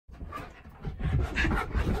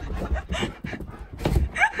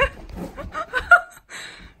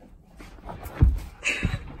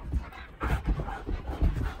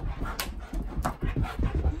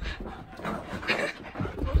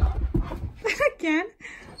Again?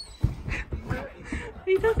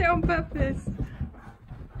 He does it on purpose.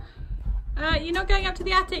 You're not going up to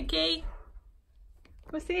the attic, Key.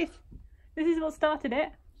 What's this? This is what started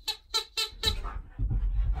it.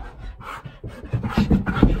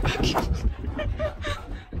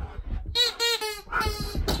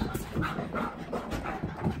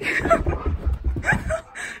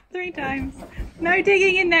 3 times. No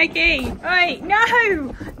digging in there, Key. Oi,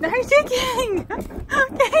 no! No digging!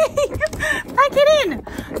 Key! Pack it in!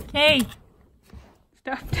 Key!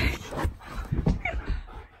 Stop digging.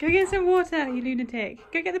 Go get some water, you lunatic.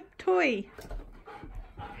 Go get the toy.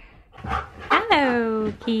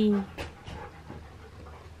 Hello, Key.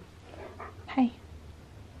 Hey.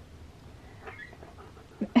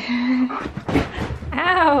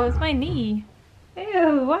 Ow, it's my knee.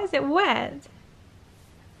 Ew, why is it wet?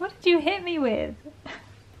 What did you hit me with?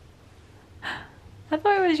 I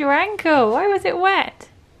thought it was your ankle. Why was it wet?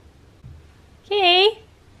 Key,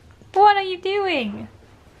 what are you doing?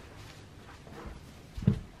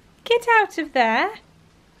 Get out of there.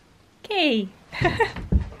 Key.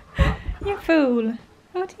 You fool.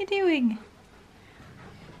 What are you doing?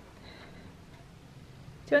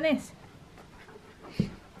 Do you want this?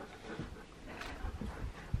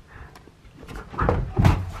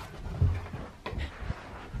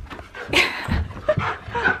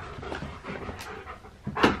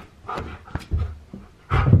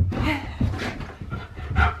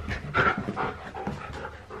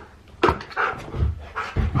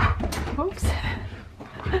 Oops.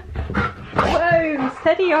 Whoa,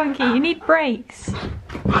 steady Yonky, you need brakes.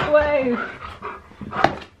 Whoa.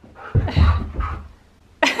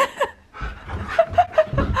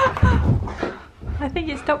 I think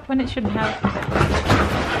it stopped when it shouldn't have.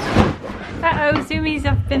 Uh-oh, zoomies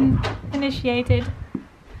have been initiated.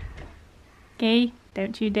 Key,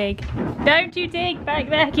 don't you dig. Don't you dig back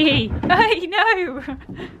there, Key. Hey, no.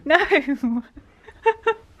 No.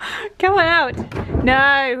 Come on out.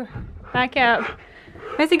 No. Back up.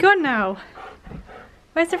 Where's he gone now?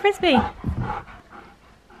 Where's the frisbee?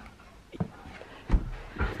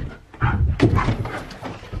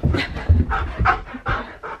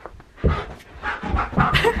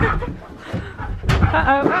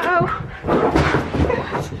 Uh-oh, uh-oh.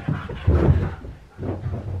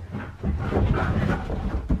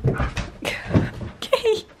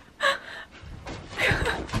 Key.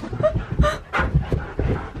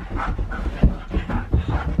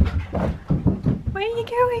 Where are you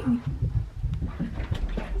going?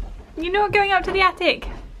 You're not going up to the attic.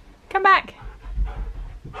 Come back.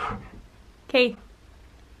 Key.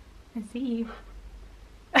 I see you.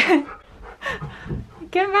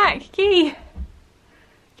 Come back, Key.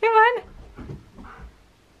 Come on.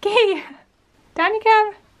 Key. Down you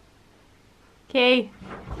come. Key.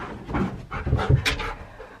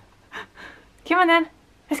 Come on then.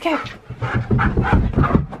 Let's go.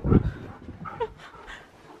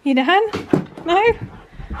 You done? No?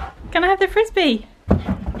 Can I have the frisbee?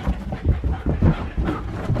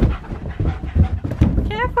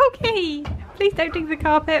 Careful, Key. Please don't dig the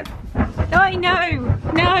carpet. Oh, no.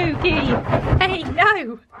 No, Key. Hey,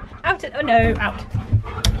 no. Out. Oh, no. Out.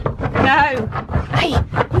 No. Hey.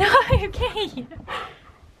 No, Key.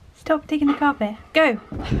 Stop digging the carpet. Go.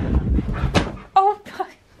 Oh.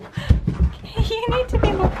 You need to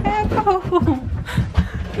be more careful.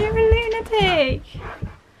 You're a lunatic.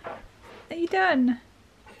 Are you done?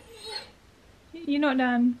 You're not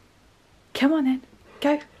done. Come on then.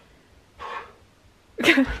 Go.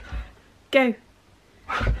 Go. Go.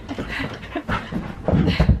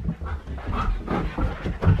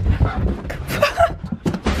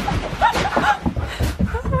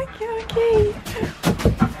 Oh my god, Key.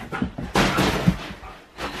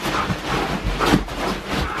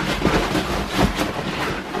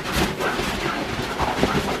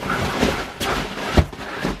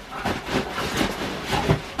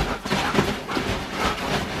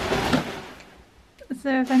 So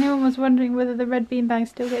if anyone was wondering whether the red beanbag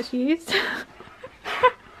still gets used,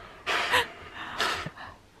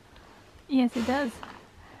 yes it does.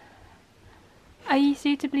 Are you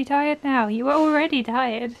suitably tired now? You were already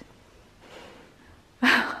tired.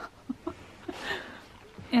 Yeah,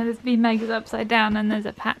 this beanbag is upside down and there's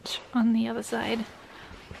a patch on the other side.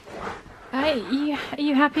 Are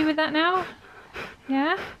you happy with that now?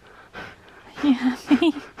 Yeah? You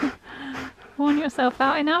happy? Worn yourself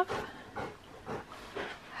out enough?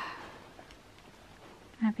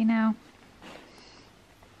 Happy now?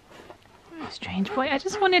 strange boy. I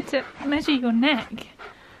just wanted to measure your neck.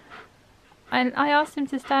 I asked him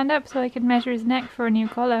to stand up so I could measure his neck for a new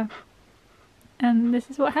collar. And this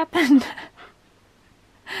is what happened.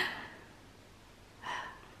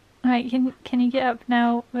 Right, can you get up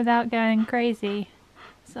now without going crazy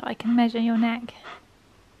so I can measure your neck?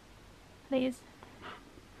 Please.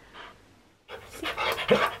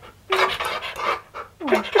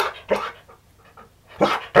 Oh.